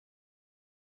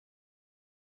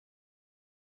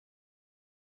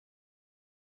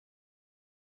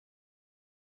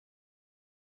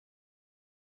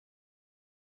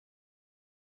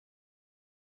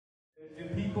Do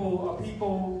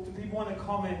people want to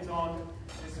comment on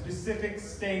the specific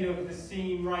state of the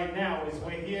scene right now? As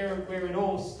we're here where it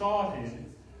all started,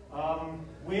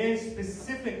 where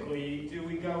specifically do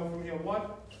we go from here?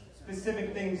 What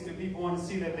specific things do people want to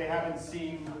see that they haven't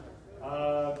seen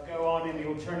go on in the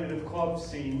alternative club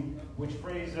scene, which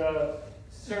Fraser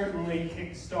certainly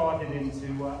kick-started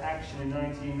into action in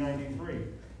 1993?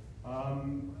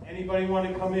 Anybody want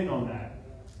to come in on that?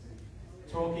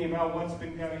 Talking about what's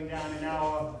been going down in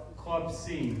our club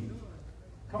scene.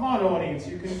 Come on, audience,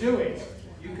 you can do it.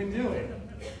 You can do it.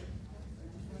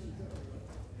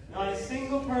 Not a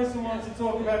single person wants to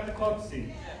talk about the club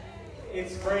scene.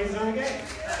 It's Fraser again.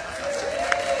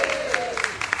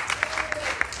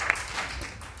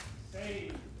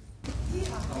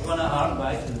 I want to hark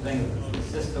back to the thing of the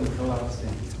system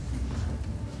collapsing.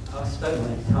 I've spent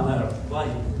my entire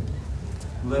life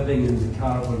living in the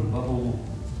carbon bubble,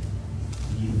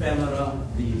 the ephemera,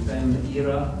 the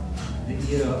era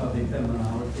of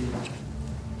ephemerality.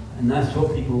 And that's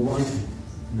what people wanted.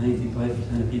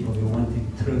 95% of people who wanted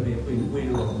trivia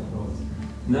wheel across.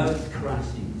 Now it's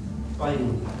crashing,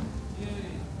 finally.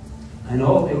 And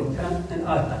all the and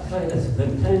I tell you this,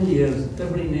 within 10 years,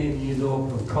 every name you know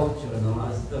from culture in the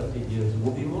last 30 years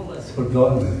will be more or less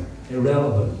forgotten,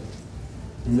 irrelevant.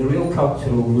 And the real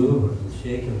cultural movers and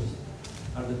shakers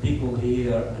are the people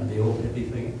here and the old hippie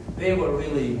thing. They were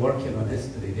really working on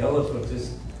history. The others were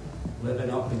just living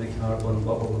up in the carbon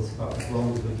bubble as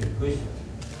long as we could push it.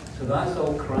 So that's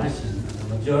all crashing, and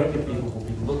the majority of people will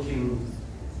be looking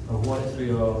for what it's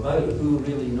really all about, who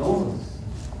really knows.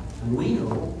 And we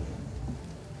know.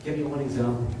 Give you one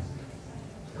example.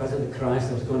 Because of the crash,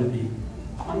 there's going to be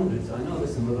hundreds. I know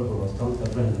this in Liverpool. I was talking to a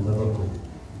friend in Liverpool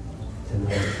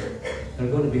tonight. There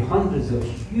are going to be hundreds of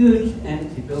huge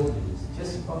empty buildings,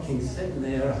 just fucking sitting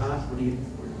there, half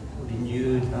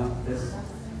renewed, half this.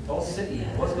 All city.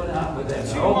 What's going to happen with them?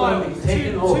 They're all going to be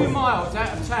taken over. 2 miles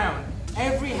out of town,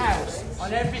 every house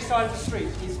on every side of the street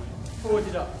is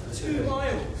boarded up. 2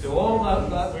 miles. So all that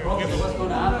property, what's going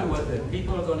to happen with it?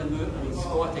 People are going to move. I mean,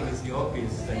 squatting is the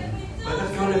obvious thing, but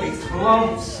there's going to be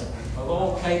clubs of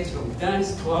all kinds, from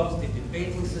dance clubs to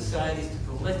debating societies to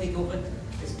political.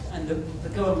 And the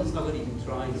government's not going to even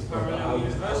try to spread it out.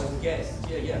 Yes,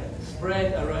 yeah.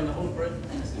 Spread around the whole Britain.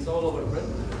 It's all over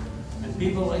Britain. And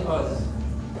people like us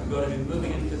are going to be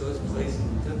moving into those places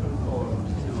in different forms,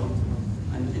 you know,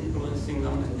 and influencing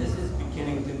them. And this is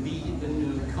beginning to be the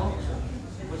new culture,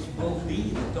 which will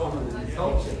be the dominant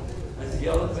culture as the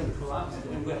elephant collapses.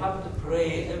 And we have to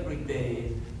pray every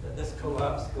day that this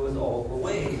collapse goes all the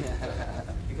way.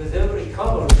 Because every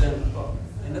colour then,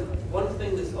 and one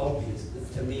thing that's obvious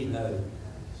to me now,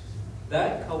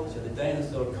 that culture, the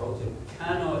dinosaur culture,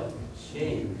 cannot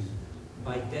change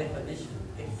by definition.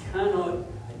 It cannot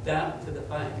adapt to the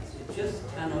facts. It just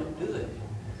cannot do it.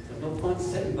 There's no point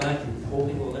sitting back and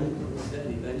hoping we'll influence it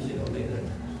and eventually it'll make it.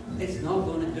 It's not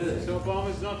going to do it. So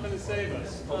Obama's not going to save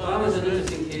us? Obama's an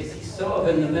interesting case. He's sort of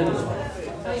in the middle.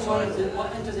 I'll tell you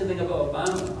what interesting thing about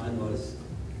Obama, I noticed.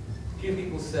 A few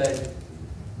people said,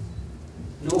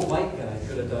 no white guy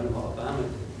could have done what Obama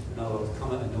did. In other words,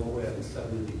 come out of nowhere and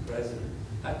suddenly be president.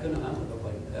 That couldn't happen with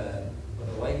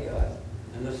a white guy.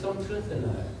 And there's some truth in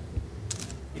that.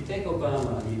 You take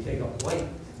Obama and you take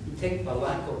you take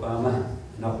Barack Obama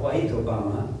and a white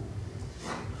Obama,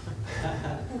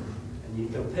 and you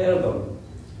compare them.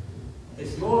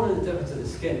 It's more than the difference in the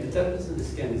skin. The difference in the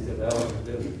skin is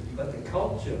irrelevant, but the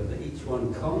culture that each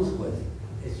one comes with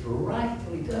is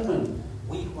radically different.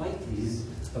 We whiteys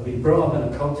have been brought up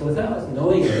in a culture without us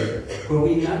knowing it, where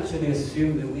we naturally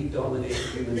assume that we dominate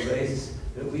the human race,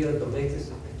 that we are the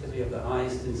latest epitome of the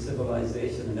highest in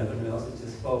civilization and everyone else is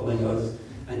just following us,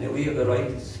 and that we have the right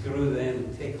to screw them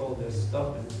and take all their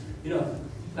stuff. And, you know,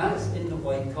 that's in the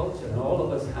white culture, and all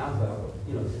of us have that.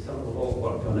 You know, some of us all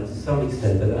work on it to some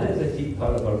extent, but that is a key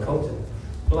part of our culture.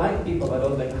 Black people, I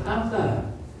don't think, have that.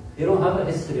 They don't have a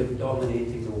history of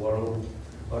dominating the world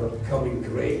or of becoming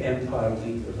great empire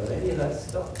leaders or any of that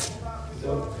stuff.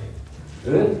 So,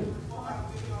 good?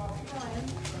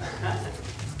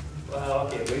 Well,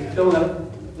 okay, we don't have.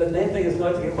 The main thing is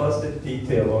not to get lost in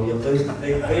detail or you'll lose the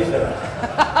big vision. It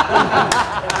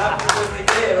happens every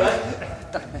day, right?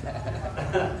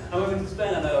 I'm going to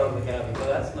spend an hour on the cabin, but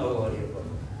that's not what you're for.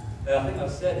 I think I've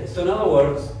said it. So in other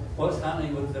words, what's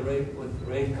happening with the rave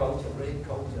culture,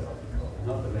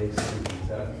 not the rave scene,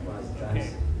 exactly.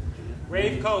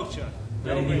 Rave culture.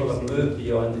 Many people have moved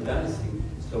beyond the dancing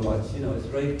so much, you know, it's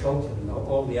rave culture and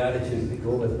all the attitudes that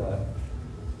go with that.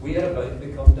 We are about to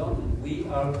become dominant. We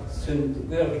are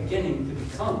beginning to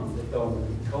become the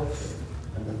dominant culture.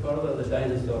 And the further the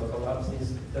dinosaur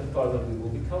collapses, the further we will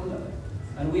become that.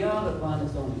 And we are the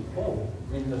planet's only home.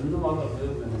 I mean, there's no other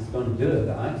movement that's going to do it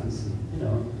that I can see, you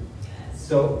know.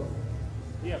 So.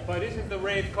 Yeah, but isn't the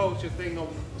rave culture thing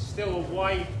still a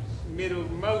white,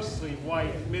 mostly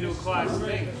white, middle class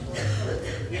thing?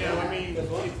 You know, I mean,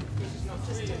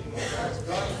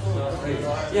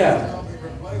 yeah.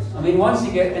 I mean, once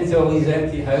you get into all these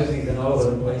empty houses and all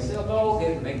over the place, they'll all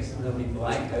get mixed and there'll be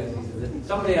black houses.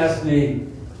 Somebody asked me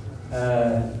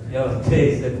the other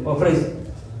day, said, well, Fraser,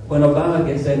 when Obama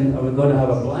gets in, are we going to have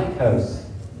a black house?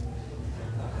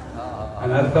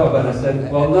 And I thought about it, I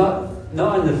said, well,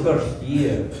 not in the first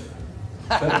year,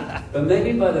 but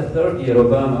maybe by the third year,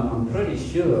 Obama, I'm pretty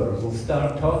sure, will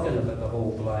start talking about the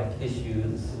whole black issue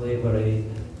and slavery,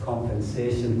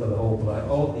 compensation for the whole black,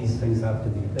 all these things have to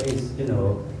be faced, you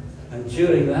know. And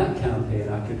during that campaign,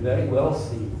 I could very well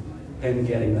see him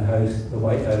getting the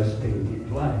White House painted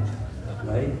black,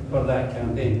 right, for that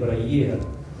campaign, for a year.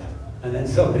 And then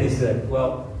somebody said,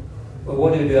 well,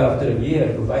 what do we do after a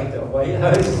year? Go back to the White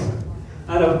House?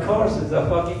 And of course, it's a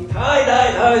fucking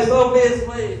tie-dyed house,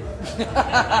 obviously.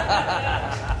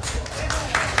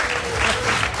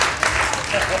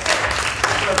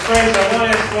 Fraser, I want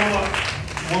to ask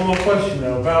one more question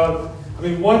though about, I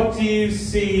mean, what do you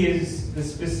see as the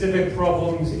specific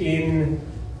problems in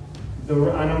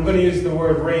the, and I'm going to use the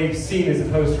word rave scene as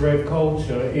opposed to rave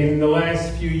culture, in the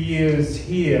last few years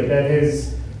here that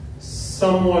has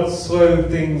somewhat slowed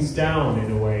things down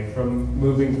in a way from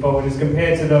moving forward as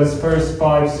compared to those first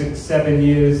 5, 6, 7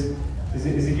 years? Is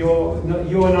it you're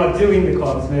not doing the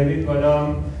clubs maybe, but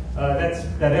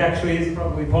that actually is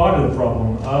probably part of the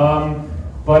problem.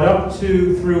 But up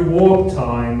to through warp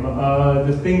time,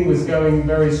 the thing was going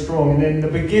very strong, and then the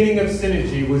beginning of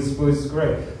Synergy was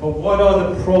great. But what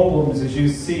are the problems as you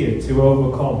see it to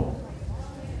overcome?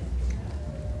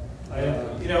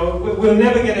 You know, we'll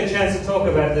never get a chance to talk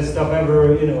about this stuff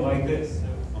ever, you know, like this.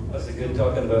 That's a good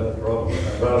talking about the problems.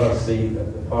 I'd rather see the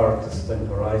far distant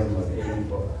horizon with aiming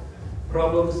for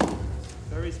problems.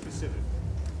 Very specific.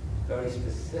 Very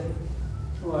specific.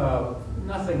 Well,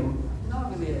 not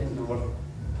really anything worth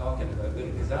talking about,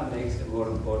 really, because that makes it more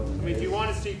important. I mean, do you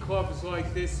want to see clubs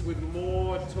like this with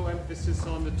more emphasis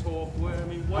on the talk? I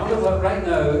mean, right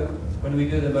now, when we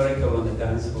do the miracle on the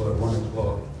dance floor at 1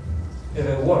 o'clock, if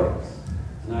it works,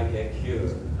 and I get cured,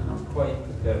 and I'm quite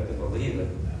prepared to believe it,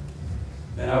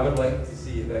 then I would like to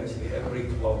see eventually every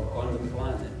club on the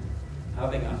planet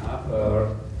having a half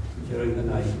hour during the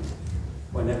night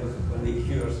when they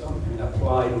cure something,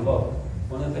 applied love.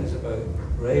 One of the things about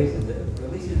raves is that it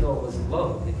releases all this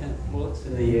love. It kind of floats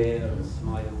in the air and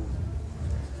smiles,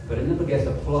 but it never gets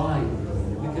applied.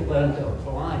 We could learn to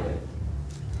apply it.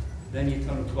 Then you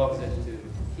turn clubs into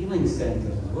healing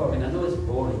centers as well. I mean, I know it's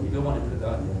boring. You don't want to put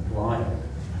that in the flyer,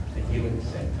 the healing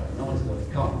center. No one's going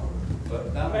to come.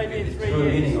 But that maybe in 3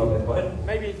 years. Meaning of it. But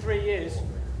maybe in 3 years.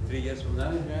 3 years from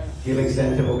now? Yeah. Healing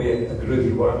center will be a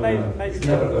groovy word. Maybe it's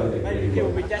never going to be. Maybe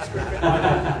people will be desperate for it.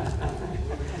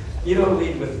 You don't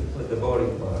lead with the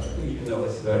boring part, even though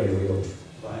it's very real.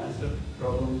 Answer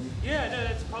problems. Yeah, no,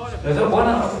 that's part of it. There's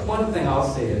one thing I'll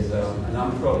say is, and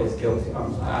I'm probably as guilty.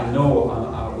 I know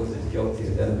I was as guilty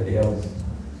as anybody else.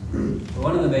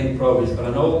 One of the main problems for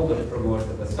an older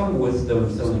promoter with some wisdom,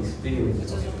 some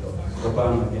experience,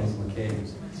 Obama against McCain,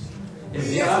 is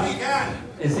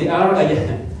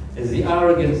the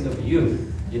arrogance of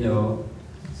youth. You know,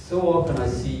 so often I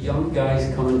see young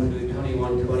guys coming through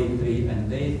 21, 23, and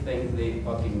they think they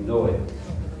fucking know it.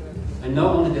 And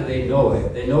not only do they know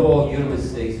it, they know all your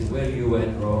mistakes and where you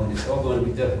went wrong, and it's all going to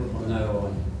be different from now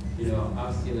on. You know,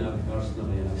 I've seen that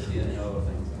personally, and I've seen it in other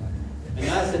things. And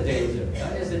that's a danger.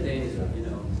 That is a danger, you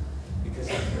know, because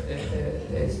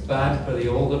it's bad for the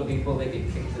older people. They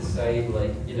get kicked aside,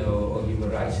 like, you know, oh, you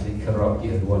were actually corrupt,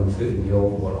 you had one foot in the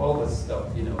old world, all this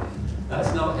stuff, you know.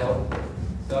 That's not helpful.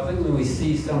 So I think when we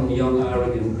see some young,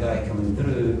 arrogant guy coming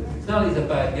through, it's not that he's a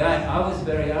bad guy. I was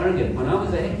very arrogant. When I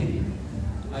was a hippie,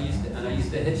 I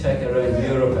used to hitchhike around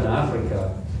Europe and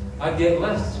Africa. I'd get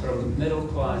lists from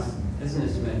middle-class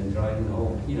businessmen driving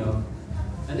home, you know,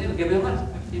 and they would give me a lift,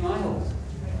 50 miles.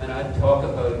 And I'd talk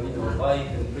about, you know, life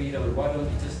and freedom, and why don't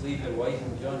you just leave your wife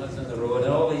and join us on the road,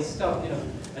 and all these stuff, you know.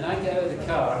 And I'd get out of the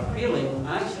car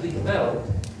I actually felt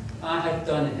I had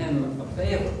done him a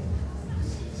favor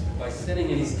by sitting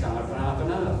in his car for half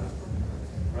an hour,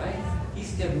 right?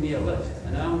 He's giving me a lift,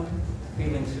 and I'm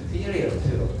feeling superior to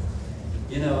him.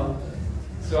 You know,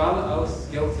 so I was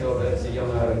guilty of it as a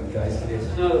young arrogant guy today.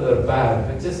 It's not that they're bad,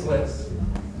 but just let's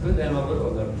put them a little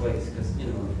in their place, because, you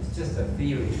know, it's just a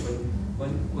theory.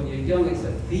 When you're young, it's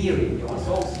a theory. You know, it's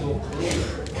all so clear.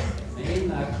 It ain't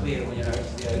that clear when you're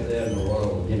actually out there in the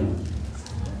world, you know.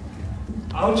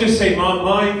 I'll just say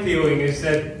my feeling is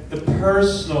that the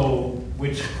personal,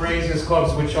 which Fraser's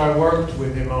clubs, which I worked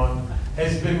with him on,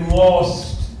 has been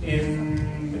lost even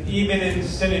in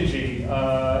Synergy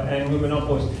and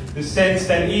Luminopolis. The sense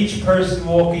that each person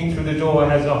walking through the door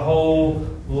has a whole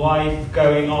life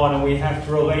going on, and we have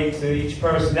to relate to each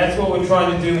person. That's what we're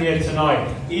trying to do here tonight.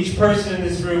 Each person in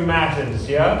this room matters,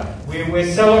 yeah? We're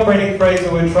celebrating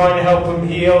Fraser, we're trying to help him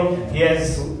heal. He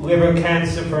has liver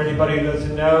cancer, for anybody who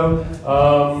doesn't know.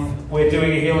 We're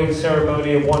doing a healing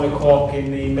ceremony at 1 o'clock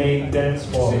in the main dance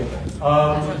hall.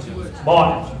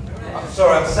 Martin. I'm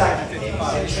sorry, I'm sacking him.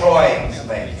 He's trying to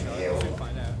make him heal.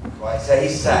 Right, so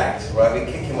he's sacked, right? We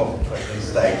kick him off the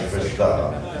stage for a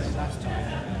start.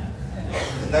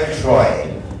 There's no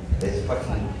trying, there's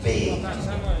fucking being.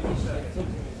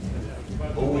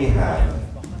 All we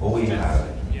have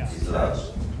is love.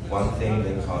 One thing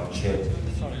they can't chip,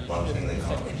 one thing they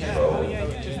can't control,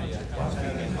 one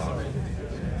thing they can't.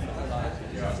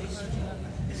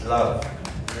 It's love.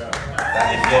 That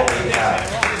is what we have.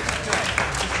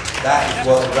 That is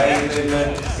what the Rave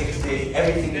movement, the 60s,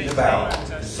 everything is about.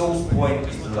 The source point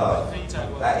is love.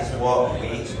 That is what we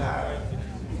have.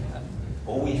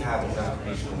 All we have is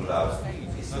unconditional love.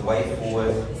 It's the way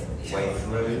forward, the way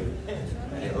through,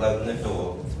 and it'll open the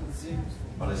door.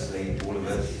 Honestly, all of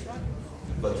us,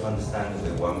 we've got to understand that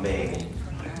we're one being.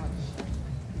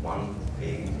 One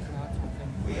being.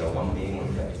 We are one being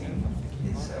reflecting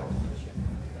itself.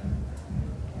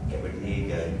 Get rid of the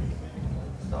ego.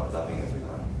 Start loving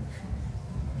everyone.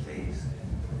 Please.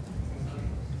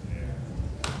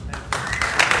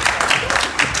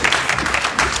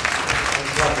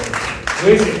 Who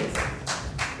is it?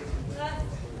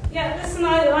 Yeah, listen,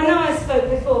 I know I spoke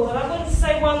before, but I want to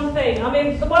say one thing. I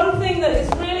mean, the one thing that is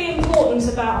really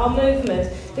important about our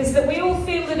movement is that we all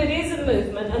feel that it is a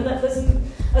movement and that there's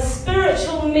a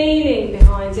spiritual meaning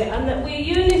behind it, and that we're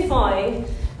unifying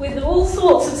with all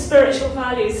sorts of spiritual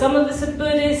values. Some of us are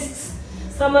Buddhists,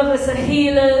 some of us are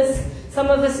healers, some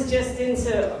of us are just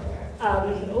into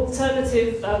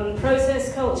alternative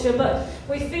protest culture, but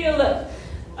we feel that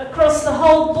across the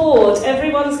whole board,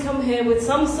 everyone's come here with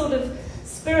some sort of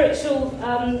spiritual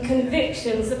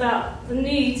convictions about the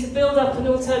need to build up an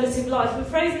alternative life. And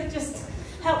Fraser just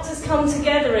helped us come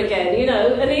together again, you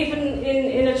know, and even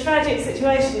in a tragic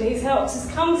situation, he's helped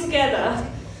us come together,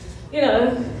 you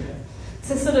know,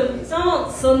 to sort of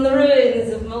dance on the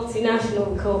ruins of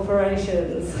multinational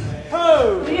corporations.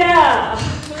 Oh! Yeah!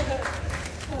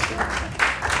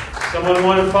 Someone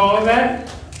want to follow that?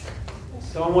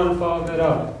 Someone want to follow that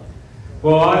up?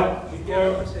 Well,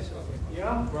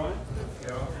 yeah, Brian?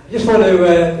 I just want to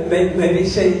maybe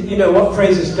say, you know, what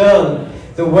Fraser's done,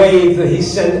 the wave that he's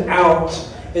sent out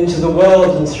into the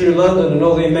world and through London and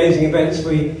all the amazing events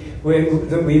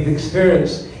that we've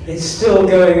experienced, it's still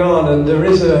going on, and there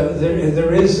is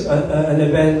an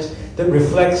event that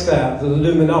reflects that, the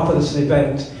Luminopolis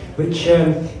event, which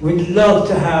we'd love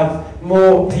to have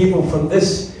more people from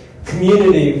this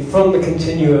community, from the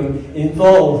continuum,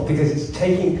 involved, because it's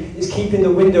keeping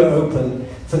the window open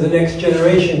for the next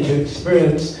generation to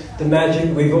experience the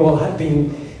magic we've all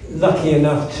been lucky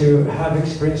enough to have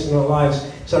experienced in our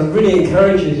lives. So I really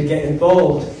encourage you to get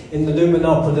involved in the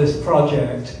Luminopolis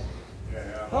project.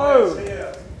 Oh!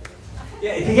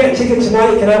 Yeah, if you get a ticket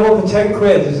tonight, you can have one for 10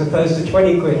 quid as opposed to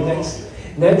 20 quid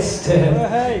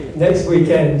next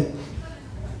weekend.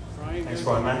 Thanks,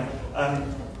 Brian, man.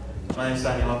 My name's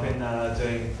Daniel. I've been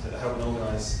helping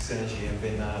organise Synergy and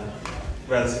been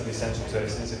relatively central to it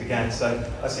since it began. So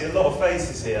I see a lot of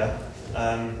faces here,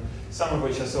 some of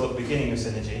which I saw at the beginning of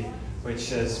Synergy,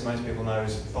 which, as most people know,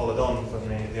 has followed on from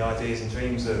the ideas and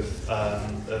dreams of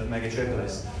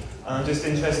Megatripolis. And I'm just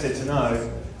interested to know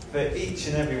that each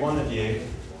and every one of you,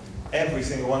 every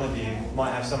single one of you,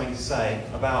 might have something to say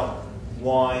about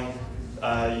why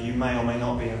you may or may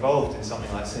not be involved in something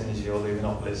like Synergy or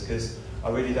Luminopolis, because I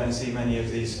really don't see many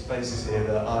of these faces here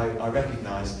that I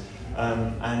recognise.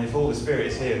 And if all the spirit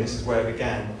is here, and this is where it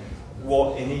began,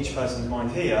 what in each person's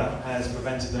mind here has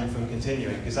prevented them from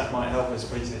continuing, because that might help us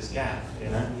bridge this gap, you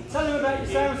know? Tell them about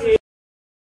yourself.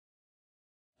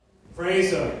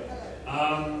 Fraser,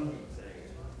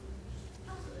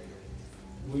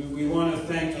 we want to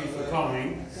thank you for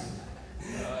coming,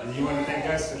 and you want to thank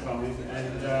us for coming,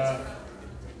 and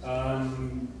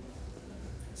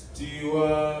do you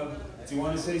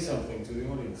want to say something to the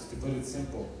audience, to put it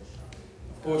simple?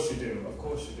 Of course you do, of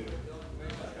course you do.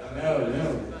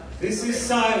 No. This is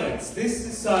silence, this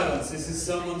is silence. This is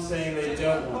someone saying they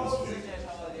don't want to speak.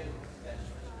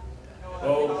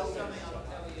 Oh,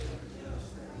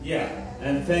 yeah,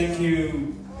 and thank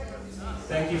you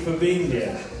Thank you for being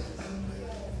here.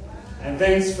 And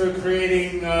thanks for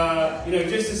creating, you know,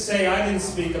 just to say, I didn't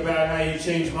speak about how you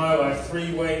changed my life.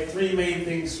 Three main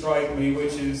things strike me,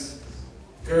 which is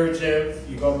Gurdjieff,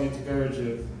 you got me into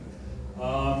Gurdjieff.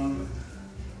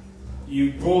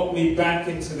 You brought me back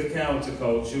into the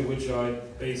counterculture, which I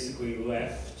basically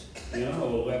left, you know,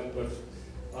 or left, but,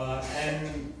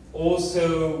 and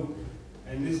also,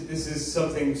 and this is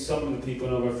something some of the people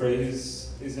know, I'm afraid, his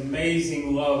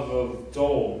amazing love of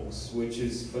dogs, which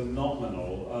is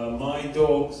phenomenal. My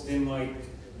dogs didn't like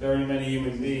very many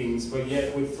human beings, but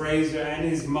yet with Fraser and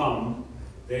his mum,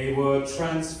 they were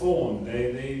transformed.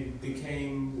 They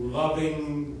became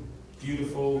loving,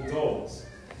 beautiful dogs.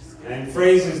 And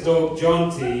Fraser's dog,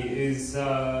 Jonty, is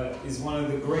one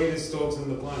of the greatest dogs on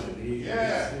the planet. He's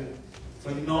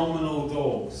phenomenal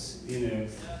dogs, you know.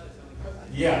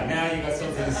 Yeah, now you got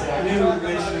something to say. I knew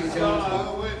mentioning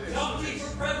Jonty. Jonty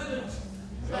for president!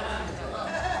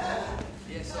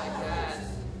 Yes, I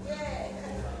can.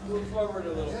 Move forward a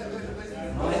little.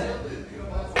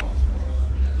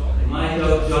 My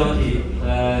dog Jonty,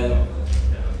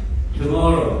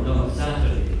 tomorrow, no,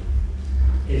 Saturday,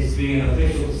 is being an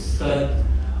official stud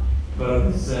for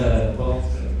this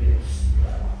boxer bitch.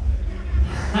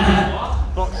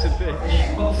 Boxer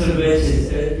bitch. Boxer bitch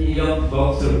is a young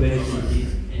boxer bitch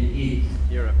in heat.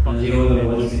 And the other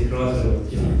one is the crossover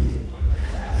Jonty.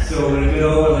 So we'll get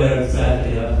over there on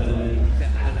Saturday afternoon.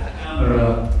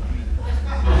 Camera.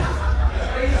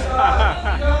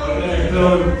 We're going to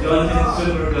throw Jonty's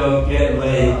super dog get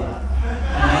laid.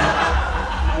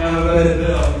 And then we're going to put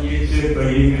it on YouTube for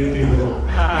you good people.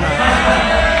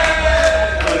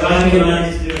 But if I can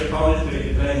manage to do a commentary,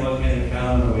 depending what kind of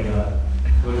camera we have,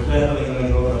 we're definitely going to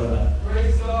go for that.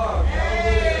 Praise God!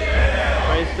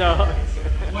 Praise God.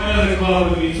 One other club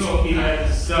would be talking about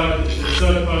the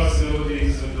stud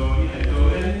possibilities of dog, you know,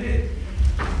 and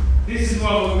this is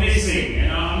what we're missing.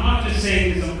 And I'm not just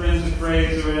saying this, I'm friends with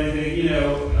Fraser or anything, you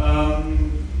know,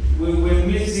 we're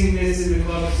missing this in the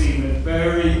club scene, the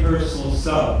very personal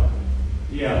stuff.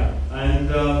 Yeah, and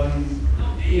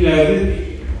you know,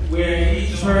 where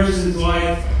each person's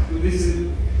life, this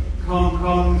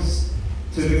comes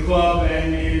to the club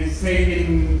and is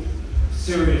taken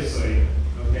seriously.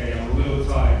 Okay, I'm a little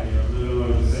tired here. I don't know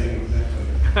what I'm saying exactly.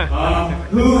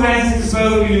 Who hasn't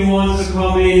spoken who wants to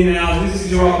come in now? This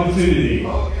is your opportunity.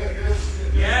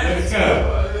 Yeah, let's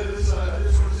go.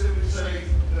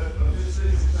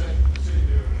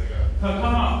 Come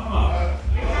on.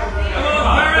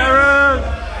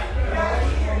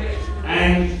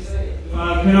 And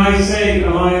can I say,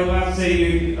 am I allowed to say,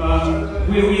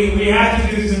 we have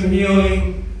to do some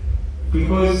healing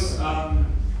because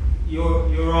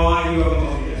your eye, you have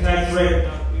attached red.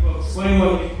 We'll explain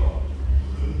what we call.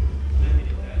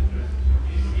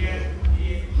 You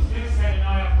just had an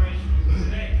eye operation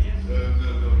today, yes?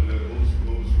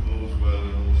 All's well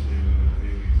and all's healing and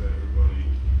healing to everybody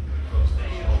across the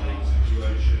whole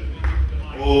situation.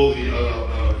 All the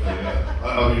I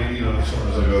mean, you know,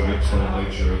 sometimes I go against some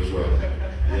nature as well.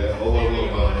 Yeah, although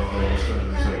I'm spending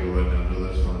the table right now, but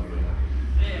that's fine.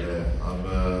 Yeah, I'm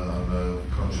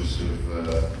conscious of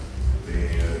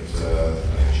being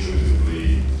intuitively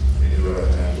in the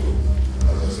right angle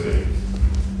as I speak.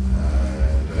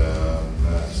 And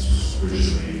that's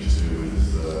originally to do with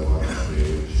one idea,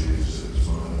 which is at this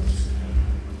moment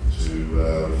to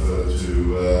refer to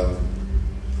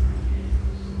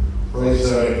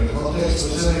Fraser in the context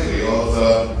specifically of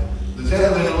the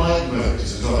death of enlightenment,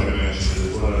 as somebody mentioned,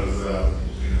 as one of the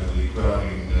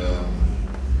crowning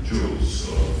jewels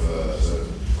of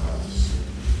certain plants.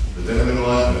 The death of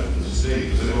enlightenment was a speak.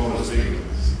 Does anyone want to speak of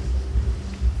this?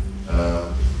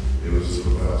 It was a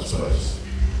profound space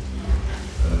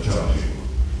and a challenging one.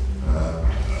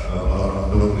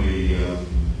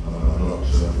 I'm not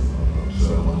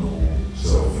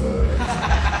self.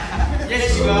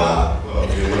 Yes, you are. Well,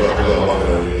 we're one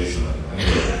variation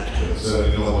anyway. But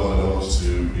certainly not one that wants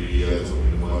to be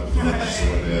talking to microphones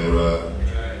when they're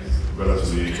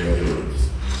relatively incoherent.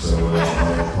 So I'll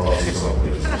pass this on to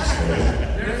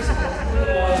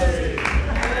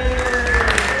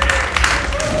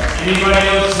Anybody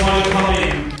else want to come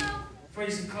in?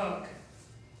 Fraser Clarke,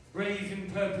 Rave in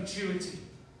perpetuity,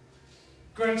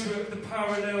 graduate of the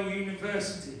Parallel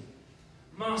University,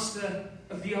 master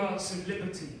of the arts of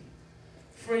liberty,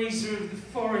 Fraser of the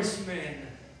Forest Men,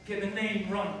 get the name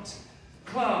right,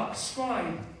 Clark,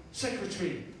 scribe,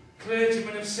 secretary,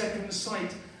 clergyman of second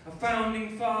sight, a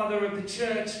founding father of the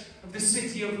Church of the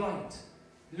City of Light,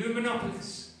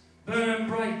 Luminopolis, burn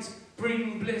bright,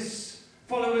 bring bliss,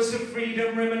 followers of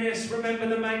freedom reminisce, remember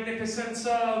the magnificence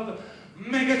of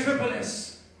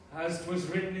Megatripolis as 'twas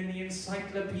written in the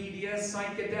Encyclopaedia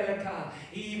Psychedelica,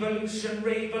 evolution,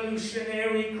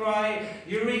 revolutionary cry,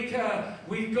 Eureka,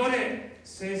 we've got it,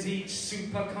 says each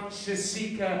superconscious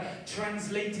seeker,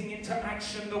 translating into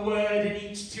action the word in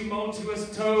each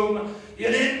tumultuous tome. You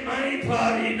didn't money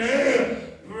party, no!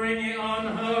 Bring it on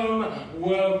home.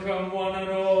 Welcome one and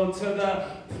all to the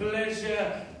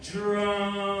pleasure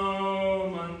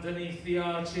drum. Underneath the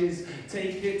arches,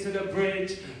 take it to the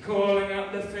bridge, calling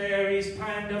up the fairies,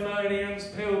 pandemonium's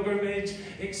pilgrimage,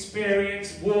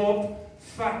 experience warp,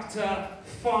 factor,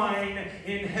 fine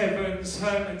in heaven's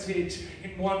hermitage,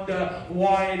 in wonder,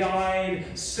 wide-eyed,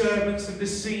 servants of the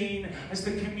scene, as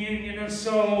the communion of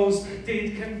souls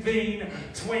did convene,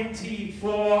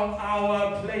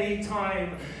 24-hour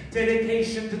playtime,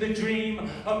 dedication to the dream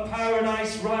of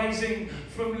paradise rising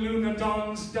from lunar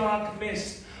dawn's dark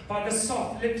mist. By the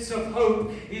soft lips of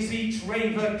hope is each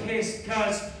raver kissed,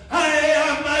 'cause I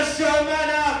am a shaman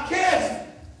kissed.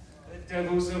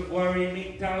 Devils of worry,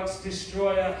 meet doubt's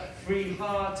destroyer, free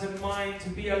heart and mind to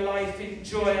be a life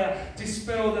enjoyer,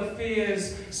 dispel the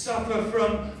fears, suffer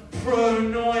from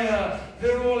pronoia.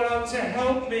 They're all out to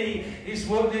help me, is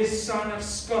what this son of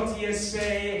Scotia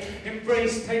say.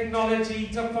 Embrace technology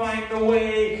to find the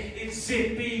way. It's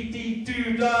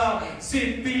zippie-dee-doo-dah,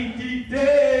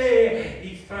 zippie-dee-day.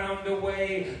 He found a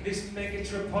way, this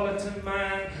megatripolitan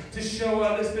man, to show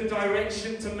others the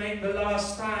direction to make the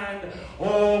last stand.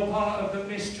 All part of the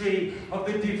mystery of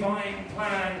the divine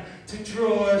plan to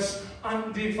draw us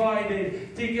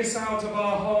undivided, dig us out of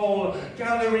our hole,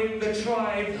 gathering the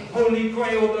tribe, holy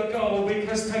grail the goal,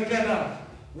 because together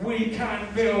we can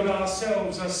build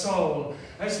ourselves a soul.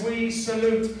 As we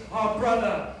salute our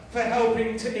brother for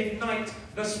helping to ignite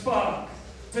the spark,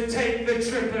 to take the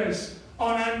trippers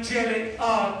on angelic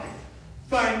arc.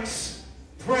 Thanks,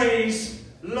 praise,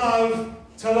 love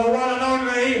to the one and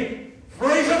only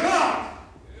Fraser Clarke.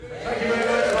 Thank you very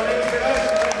much. My name is Pennell.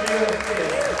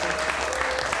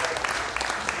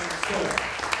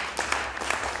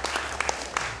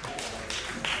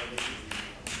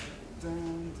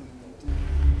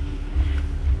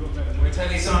 We'll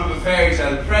tell you some of a fairy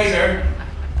tale. Fraser,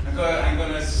 I'm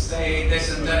going to say this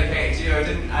and dedicate it to you.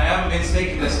 I haven't been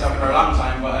speaking this stuff for a long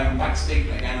time, but I'm back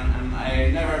speaking again, and I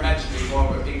never met you before,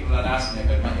 but people had asked me if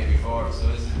I'd met you before, so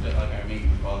this is a bit like our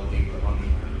meeting with all the people at 100.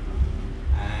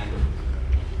 And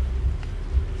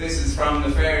this is from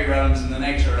the fairy realms and the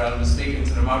nature realms, speaking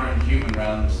to the modern human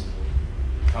realms,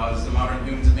 because the modern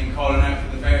humans have been calling out for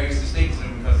the fairies to speak to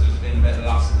them, because there's been a bit of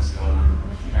lostness going on,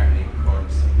 apparently, according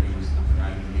to some rumours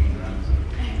around the human realms,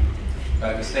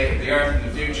 about the state of the earth in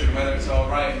the future, and whether it's all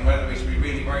right, and whether we should be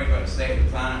really worried about the state of the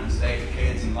planet, and the state of the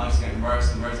kids, and life's getting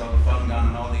worse, and where's all the fun gone,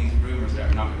 and all these rumours that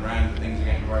are knocking around, that things are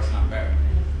getting worse, not better.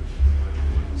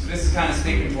 So this is kind of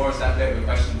speaking towards that bit of a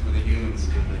question for the humans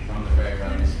from the fairy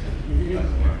realms.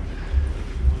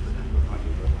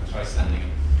 Try standing up.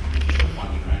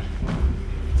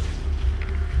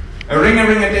 A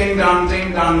ring-a-ding-dong,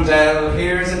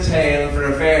 here's a tale for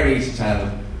a fairy to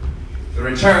tell. The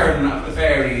Return of the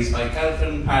Fairies by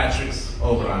Kelvin Patrick's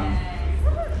Oberon.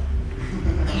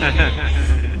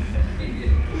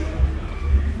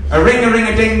 A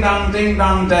ring-a-ding-dong,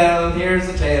 here's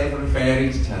a tale for a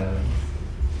fairy to tell.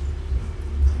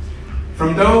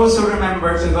 From those who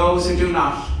remember to those who do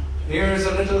not, here's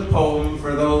a little poem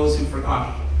for those who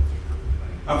forgot.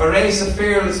 Of a race of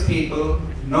fearless people,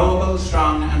 noble,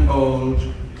 strong and bold,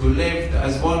 who lived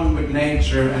as one with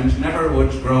nature and never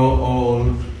would grow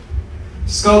old.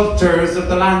 Sculptors of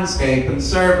the landscape and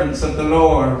servants of the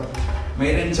lore,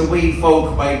 made into wee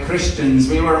folk by Christians,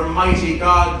 we were mighty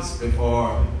gods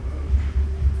before.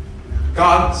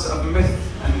 Gods of myth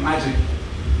and magic,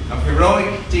 of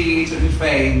heroic deed and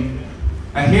fame.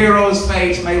 A hero's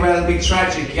fate may well be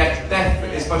tragic, yet death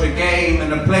is but a game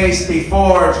in a place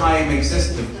before time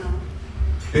existed.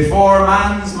 Before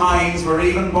man's minds were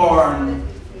even born,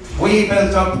 we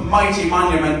built up mighty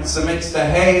monuments amidst the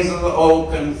hazel,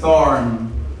 oak and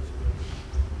thorn.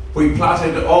 We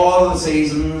plotted all the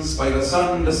seasons by the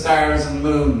sun, the stars and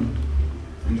moon,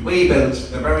 and we built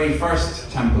the very first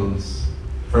temples,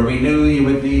 for we knew you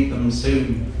would need them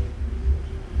soon.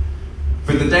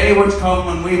 For the day would come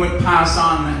when we would pass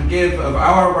on and give of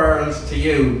our world to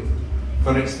you,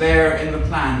 for it's there in the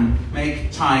plan,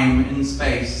 make time in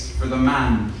space for the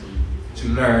man to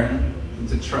learn and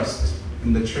to trust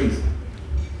in the truth.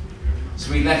 So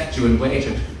we left you and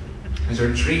waited as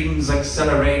your dreams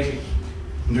accelerated,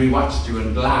 and we watched you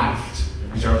and laughed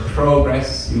at your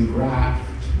progress and graft.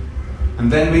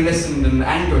 And then we listened in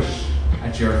anguish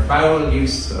at your foul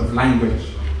use of language.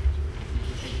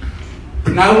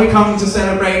 But now we come to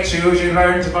celebrate you as you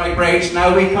learn to vibrate.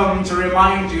 Now we come to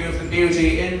remind you of the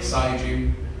beauty inside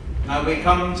you. Now we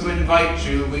come to invite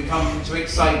you, we come to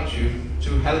excite you,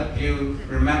 to help you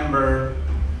remember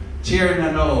Tír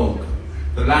na Nóg,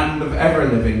 the land of ever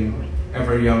living,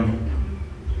 ever young.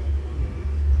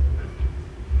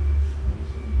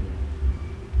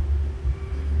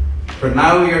 For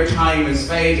now your time is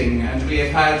fading, and we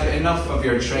have had enough of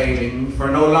your trading,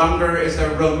 for no longer is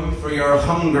there room for your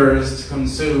hungers to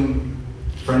consume,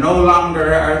 for no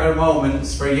longer are there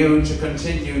moments for you to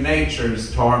continue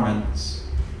nature's torments.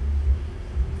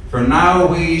 For now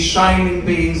we shining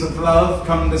beings of love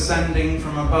come descending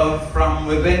from above, from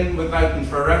within, without, and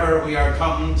forever we are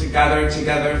come to gather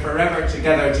together, forever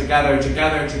together, together,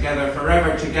 together, together,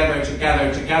 forever together,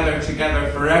 together, together,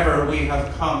 together, forever we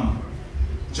have come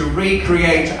to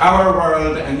recreate our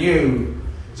world anew,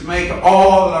 to make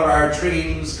all of our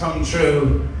dreams come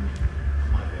true.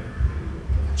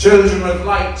 Children of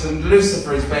light and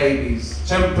Lucifer's babies,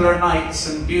 Templar knights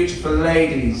and beautiful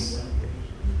ladies,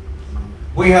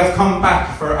 we have come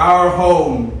back for our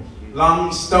home,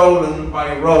 long stolen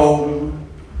by Rome.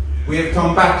 We have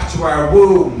come back to our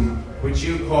womb, which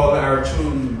you call our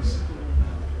tombs.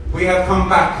 We have come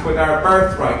back with our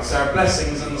birthrights, our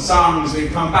blessings and songs.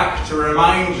 We've come back to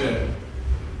remind you,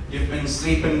 you've been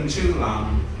sleeping too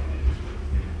long.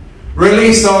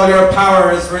 Release all your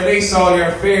powers, release all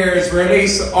your fears,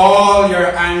 release all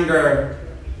your anger,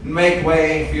 and make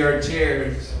way for your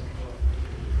tears.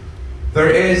 There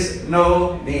is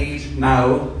no need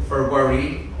now for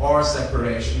worry or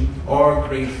separation or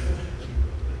grief.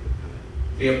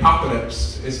 The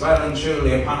apocalypse is well and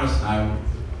truly upon us now.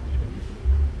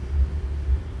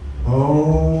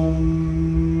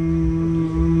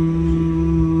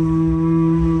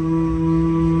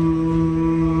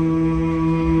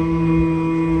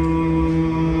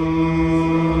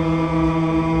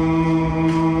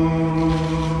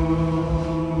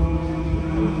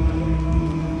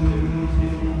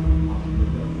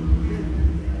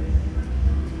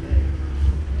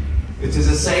 It is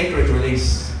a sacred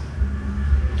release.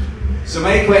 So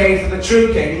make way for the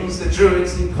true kings, the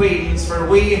druids and queens, for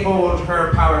we hold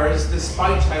her powers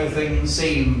despite how things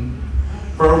seem.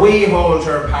 For we hold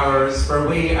her powers, for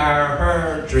we are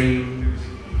her dreams.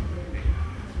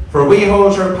 For we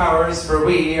hold her powers, for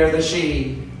we are the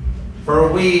she.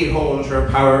 For we hold her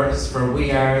powers, for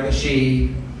we are the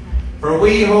she. For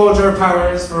we hold her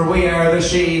powers, for we are the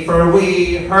she. For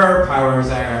we, her powers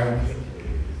are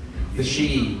the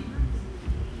she.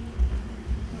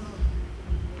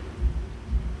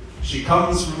 She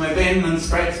comes from within and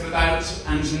spreads without,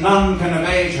 and none can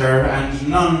evade her, and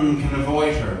none can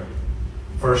avoid her.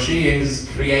 For she is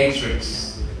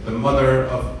creatrix, the mother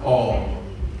of all.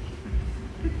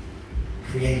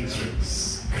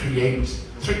 Creatrix, create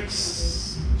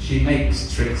tricks. She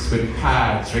makes tricks with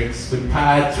pad tricks, the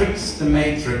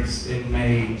matrix in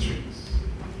matrix.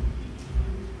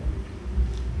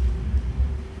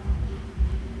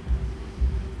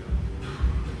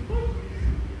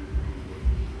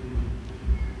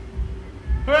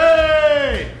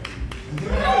 Hey!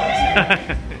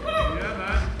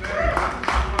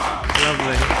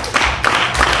 Lovely.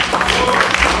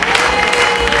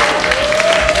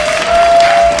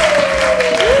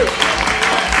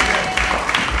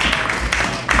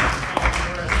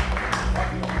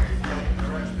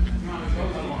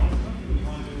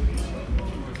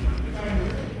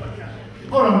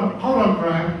 Hold on,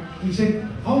 Graham. He said,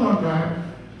 hold on,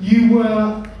 Graham. You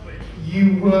were,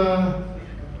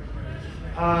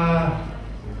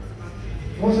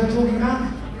 what was I talking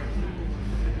about?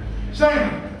 So,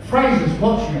 Fraser's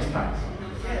watching us play.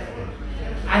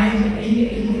 And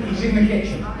he's in the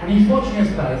kitchen, and he's watching us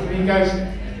play, and he goes,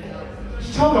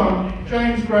 just hold on,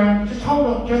 James, Graham, just hold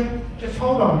on, just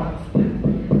hold on.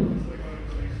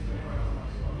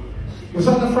 Was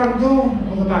that the front door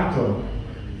or the back door?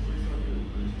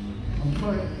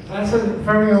 That's a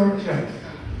very old joke.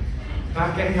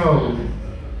 About getting old.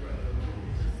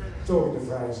 Talking to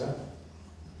Fraser.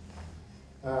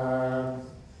 I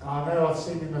know I've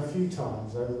seen him a few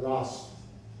times over the last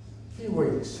few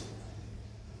weeks.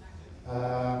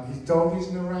 His dog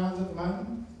isn't around at the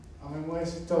moment. I mean,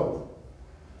 where's his dog?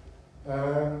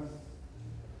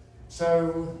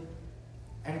 So,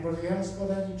 anybody else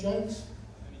got any jokes?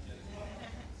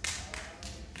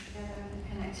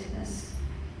 Connectedness.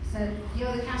 So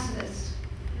you're the catalyst.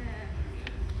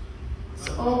 It's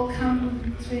all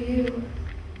come through you.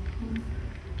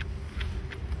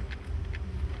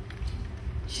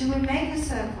 Should we make a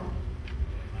circle?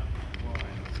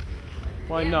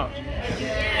 Why not?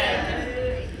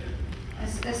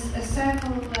 A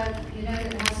circle that you know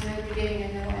that has no beginning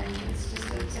and no end. It's just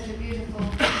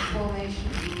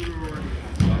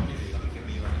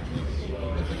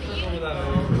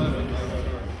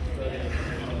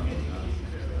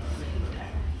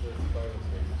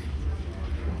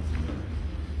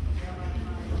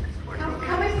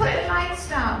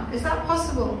now. Is that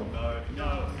possible?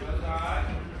 No.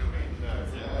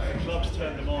 The clubs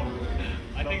turned them on.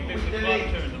 I think the club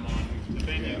turned them on. The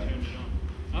venue turned it on.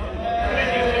 Oh, the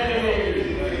venue turned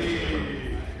it on.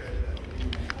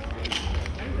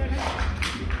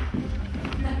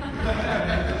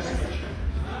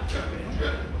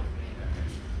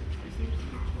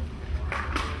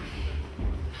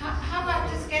 How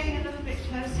about just getting a little bit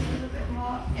closer, a little bit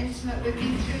more intimate? We've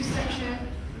been through such an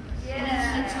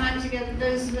intimate time together,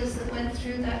 those of us that went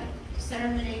through that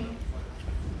ceremony.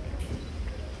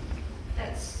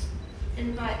 Let's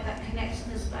invite that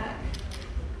connectedness back.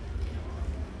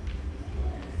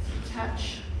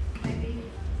 Touch, maybe.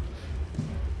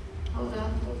 Hold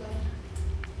on.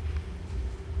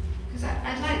 Because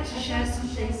I'd like to share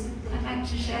something. I'd like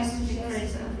to share something,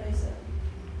 Fraser.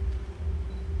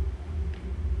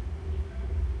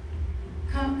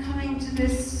 Coming to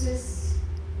this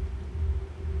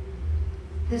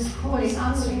calling,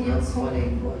 answering your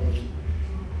calling,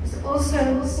 has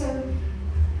also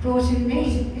brought in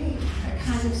me a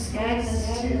kind of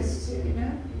scaredness too, you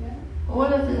know? All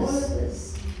of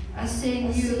us are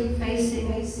seeing you facing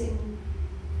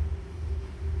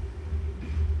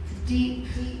deep,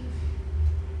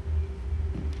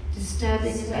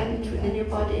 disturbing event within your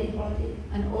body,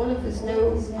 and all of us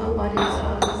know our bodies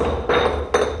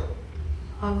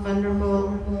are vulnerable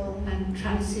and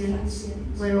transient.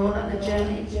 We're all on a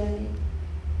journey.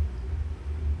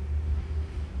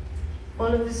 All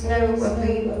of us know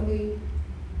when we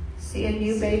see a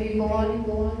new baby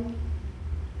born,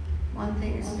 one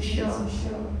thing is for sure.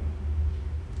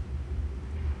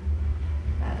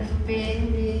 That little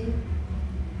being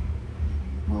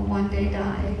will one day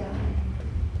die.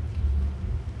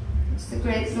 It's the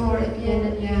great law of yin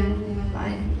and yang,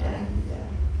 life and death.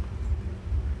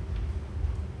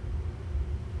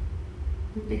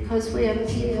 Because we are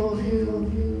people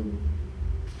who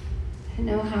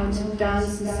know how to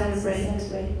dance and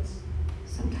celebrate,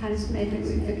 sometimes maybe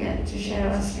we forget to share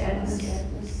our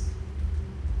scaredness.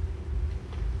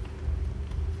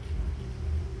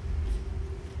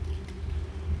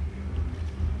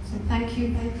 So thank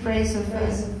you, Fraser,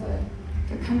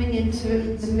 for coming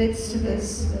into the midst of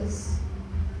this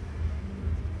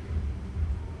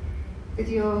with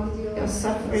your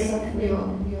suffering and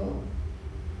your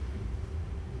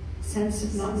sense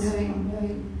of not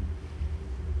knowing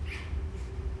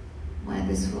where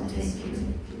this will take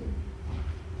you.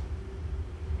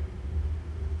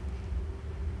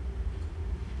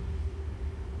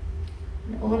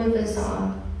 And all of us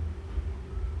are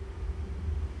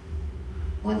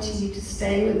wanting you to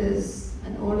stay with us,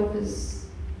 and all of us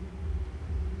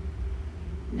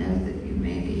know that you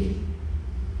may be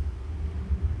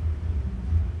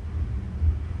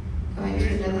going to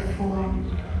another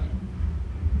form.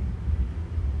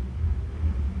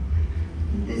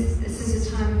 This is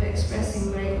a time of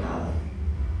expressing great love.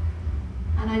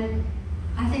 And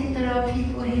I think there are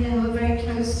people here who are very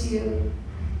close to you.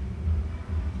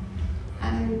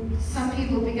 And some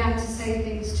people began to say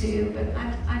things to you, but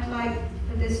I'd like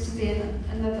for this to be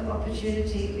another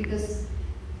opportunity, because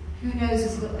who knows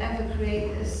if we'll ever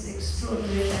create this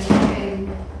extraordinary event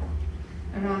again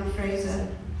around Fraser.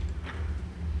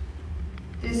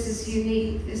 This is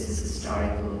unique, this is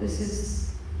historical, this is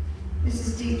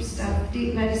deep stuff,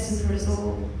 deep medicine for us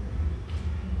all.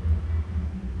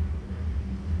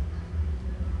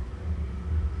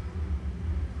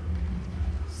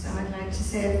 So I'd like to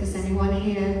say, if there's anyone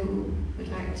here who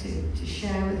would like to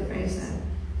share with Fraser,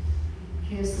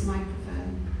 here's the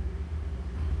microphone.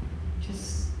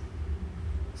 Just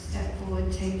step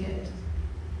forward, take it.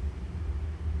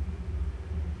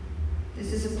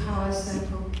 This is a power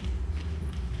circle.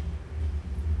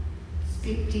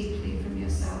 Speak deeply from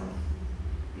yourself.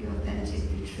 Be authentic,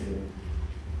 be true.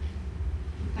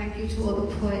 Thank you to all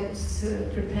the poets who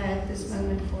have prepared this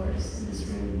moment for us in this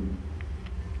room.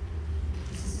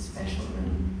 This is a special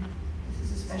room.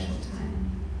 This is a special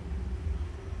time.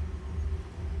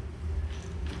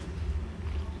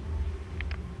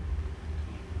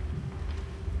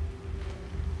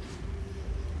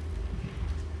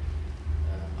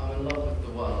 I'm in love with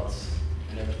the world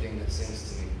and everything that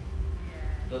sings to me.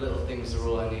 The little things are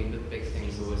all I need, but the big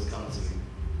things always come to me.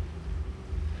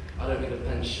 I don't need a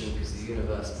pension because the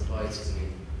universe provides for me.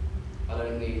 I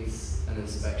don't need an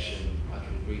inspection. I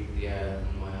can breathe the air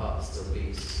and my heart still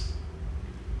beats.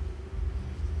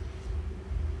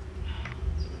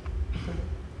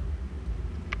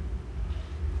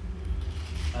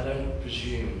 I don't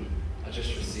presume, I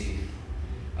just receive.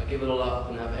 I give it all up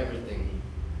and have everything.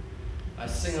 I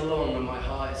sing along when my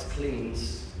heart is cleaned.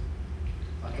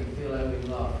 I can feel only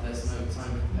love, there's no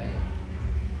time for pain.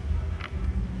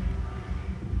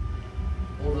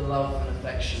 love and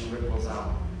affection ripples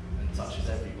out and touches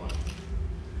everyone.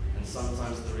 And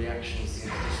sometimes the reaction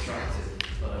seems destructive,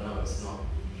 but I know it's not.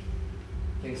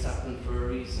 Things happen for a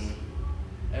reason.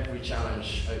 Every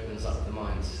challenge opens up the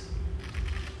mind.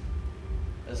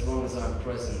 As long as I'm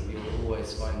present, you will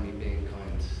always find me being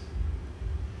kind.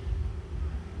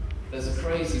 There's a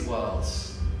crazy world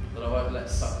that I won't let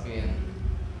suck me in.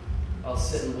 I'll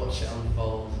sit and watch it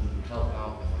unfold and help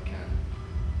out if I can.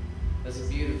 There's a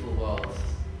beautiful world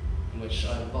in which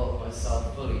I involve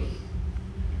myself fully.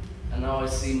 And now I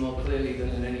see more clearly than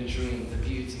in any dream the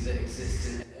beauty that exists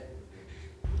in it.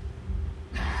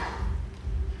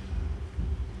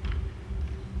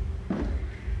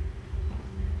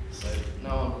 So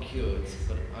now I'm cured,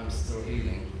 but I'm still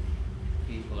healing.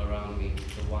 People around me,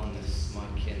 the oneness, my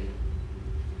kin.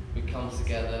 We come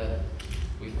together,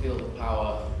 we feel the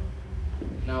power.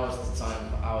 Now is the time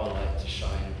for our light to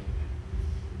shine.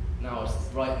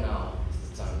 Right now is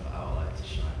the time for our light to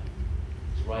shine.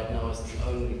 Right now is the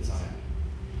only time,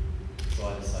 so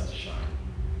I decide to shine.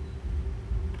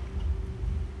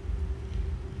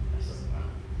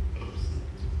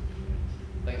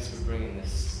 Thanks for bringing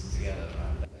this together,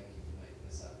 man. Thank you for making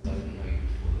this happen. I didn't know you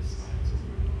before this night.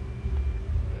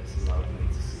 It's lovely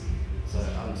to see you. So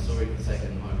I'm sorry for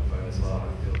taking the microphone as well. I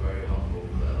feel very humble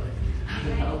for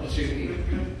the opportunity to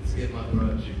give my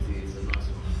poetry to you. It's a nice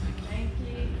one. Thank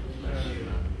you. Bless you,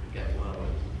 man. Get well.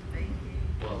 Thank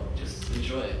you. Well, just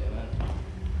enjoy it, man.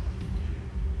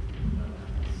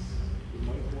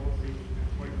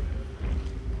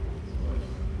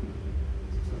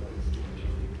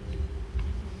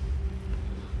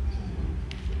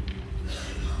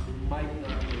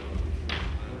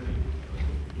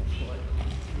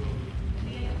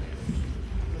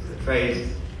 Praise.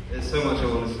 There's so much I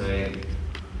want to say.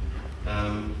 I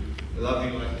love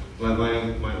you like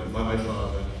my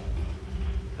father.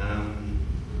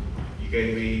 You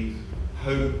gave me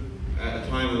hope at a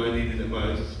time when I needed it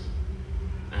most,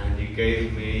 and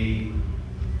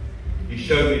you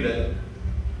showed me that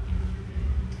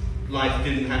life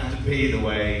didn't have to be the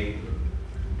way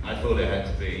I thought it had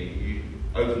to be. You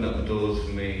opened up the doors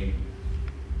for me,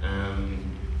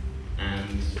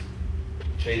 and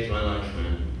changed my life,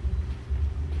 man.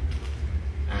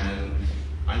 And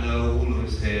I know all of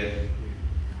us here,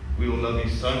 we all love you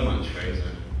so much,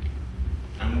 Fraser.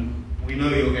 And we know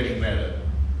you're getting better.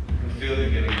 We can feel you're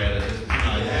getting better just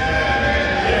tonight.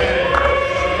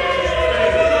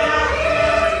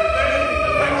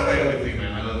 Thanks for staying with me,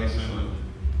 man. I love you so much.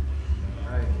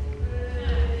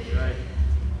 Right.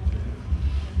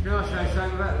 Can I say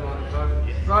something about the microphone?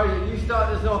 Fraser, you start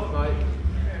us off, mate.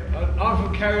 I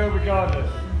shall carry on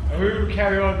regardless. And we will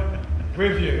carry on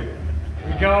with you,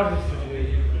 regardless of you.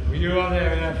 You are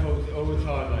there in our thoughts all the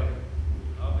time, mate.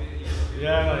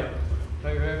 Yeah, mate.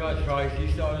 Thank you very much, Fraser. You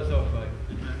started us off, mate.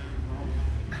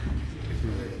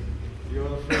 You're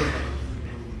on the floor, mate.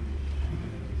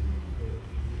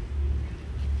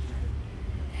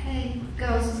 Hey,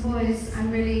 girls and boys, I'm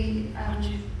really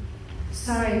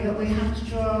sorry, but we have to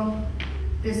draw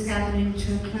this gathering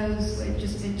to a close. We've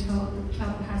just been told the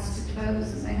club has to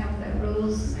close, and they have their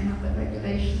rules and they have their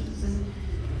regulations. And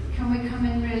can we come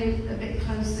in really a bit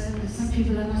closer? Because some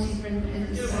people are not even in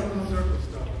the circle.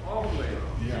 All the way.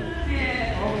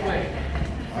 Yeah. All the way.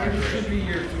 I should be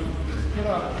here too. Get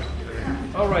up.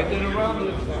 All right, then around the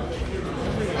left side.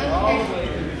 All the way.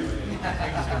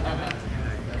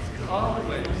 All the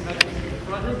way.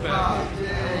 Front and back.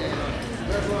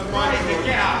 Mind the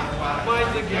gap. Mind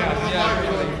the gap. Yeah.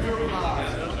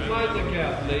 Mind the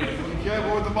gap, ladies. Be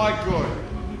careful with the mic going.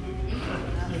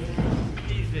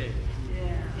 Easy.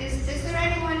 Is there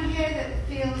anyone here that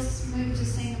feels moved to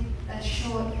sing a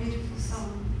short, beautiful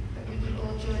song that we could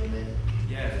all join with?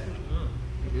 Yes.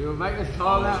 You'll make us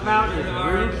climb that mountain.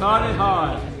 Really climb it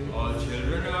hard. All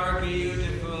children are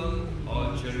beautiful.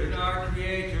 All children are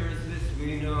creators, this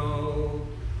we know.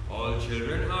 All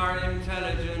children are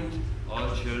intelligent.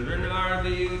 All children are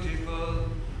beautiful.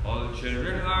 All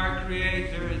children are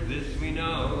creators, this we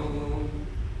know.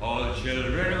 All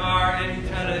children are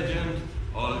intelligent.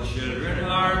 All children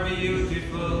are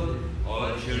beautiful.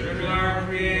 All children are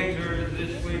creators,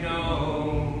 this we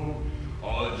know.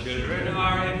 All children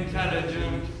are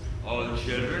intelligent. All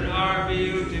children are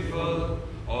beautiful.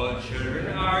 All children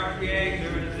are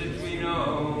creators, this we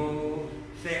know.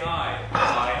 Say I.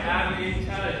 I am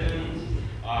intelligent.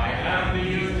 I am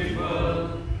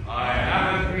beautiful. I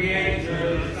am a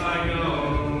creator, this I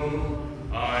know.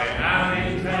 I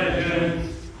am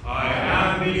intelligent. I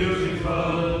am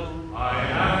beautiful. I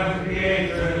am a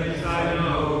creator, this I know.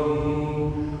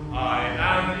 I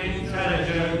am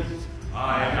intelligent.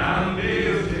 I am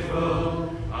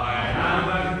beautiful. I am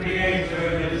a creator.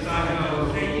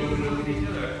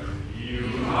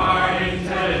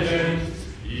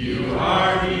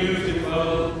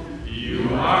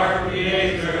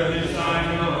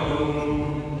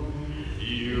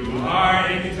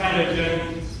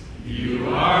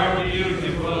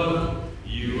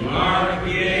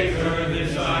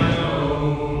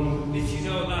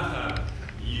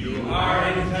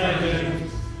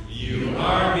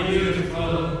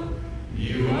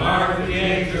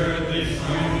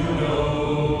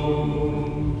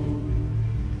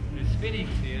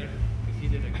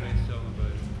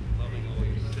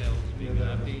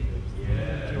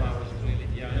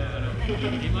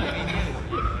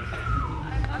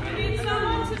 We need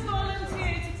someone to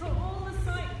volunteer to put all the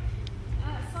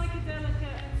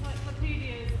Psychedelica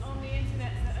encyclopedias on the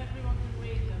internet so everyone can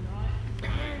read them, right?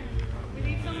 We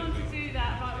need someone to do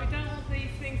that, right? We don't want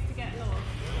these things to get lost.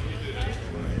 Right?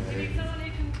 We need someone who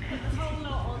can put the whole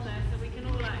lot on there so we can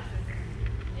all access it.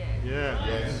 Yeah.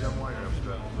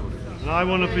 And I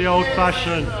want to be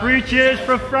old-fashioned. 3 cheers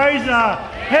for Fraser!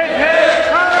 Hip hip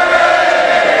hooray!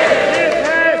 Hip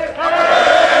hip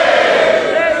hooray!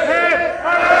 Hip hip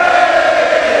hooray!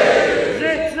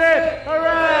 Zip zip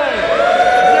hooray!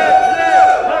 Zip zip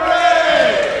hooray!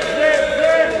 Zip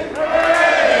zip hooray!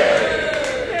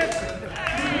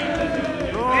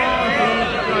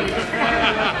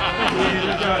 He's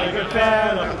a jolly good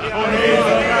fella. Oh, he's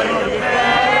a jolly good fella.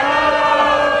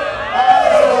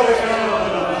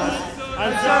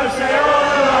 And so say all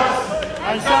of us,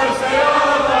 and so say all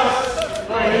of us,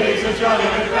 for he's a jolly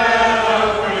good fellow,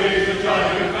 for he's a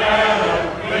jolly good fellow,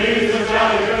 for he's a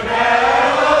jolly good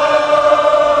fellow.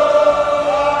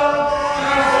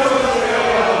 And so say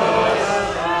all of us.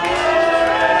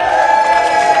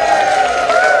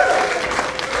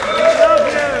 We love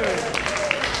you.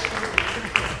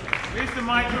 Where's the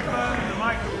microphone? The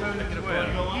microphone that can work.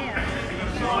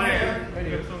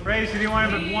 Fraser, do you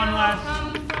want to have one last?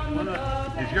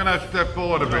 He's going to step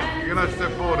forward a bit. You're going to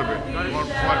step forward a bit. You won't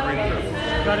quite reach it.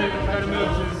 Got to move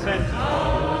to the centre.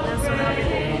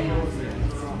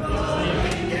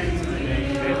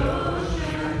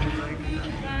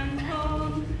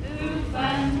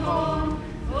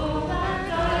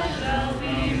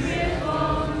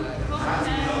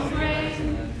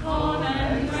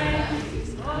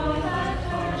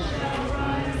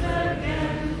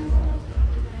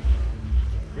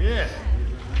 Yes.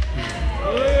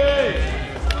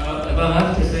 If I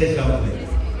have to say something,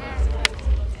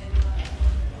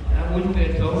 I wouldn't be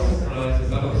at all surprised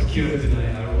if I was cured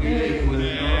tonight. I really would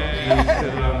not use the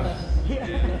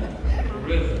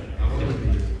Really, I wouldn't be.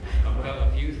 I've got a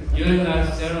few things. During that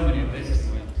ceremony of this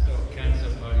cancer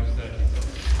party started,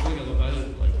 going about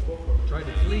like trying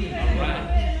to flee a rat,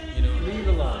 you know. Leave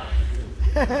alone.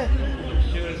 I'm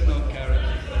sure it's not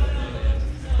carrots,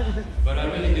 but I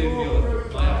really do feel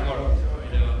it might have worked,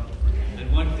 you know. And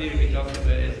one theory we talked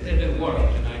about is if it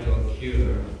worked and I got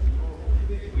cured,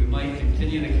 we might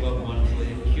continue the club monthly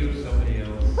and cure somebody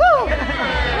else.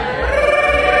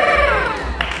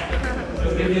 So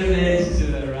give your names to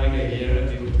the Raga here if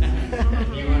you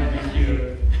want to be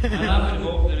cured. And I would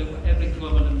hope that every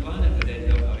club on the planet would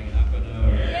end up having half an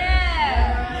hour.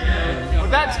 Yeah! Well,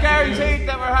 that's guaranteed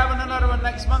that we're having another one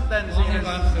next month then.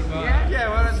 Yeah,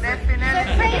 well, it's definitely.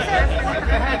 If we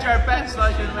hedge our bets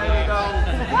like it, maybe go.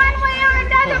 One way or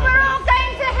another, we're all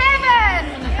going to heaven!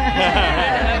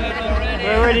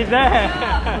 We're already there.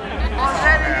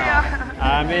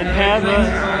 I'm in heaven.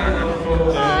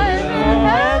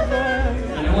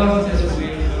 And it wasn't just we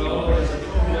were always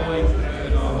going through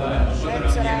and all that.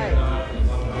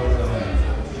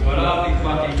 But I'll be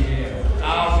fucking here.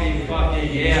 I'll be fucking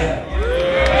here.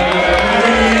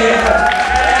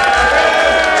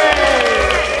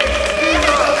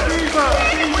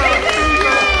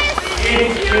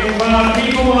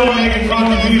 People want to make a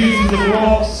contribution to the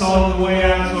walks on the way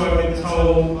out, so I've been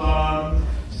told,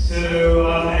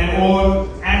 or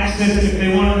access, if they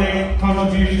want to make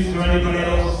contributions to anybody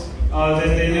else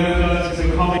that they know does the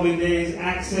common days,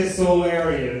 access all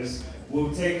areas.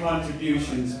 We'll take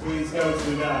contributions. Please go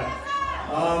through that.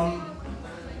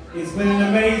 It's been an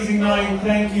amazing night.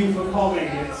 Thank you for coming.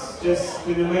 It's just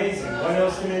been amazing. What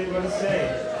else can anybody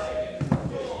say?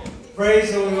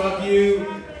 Fraser, we love you.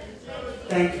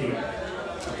 Thank you.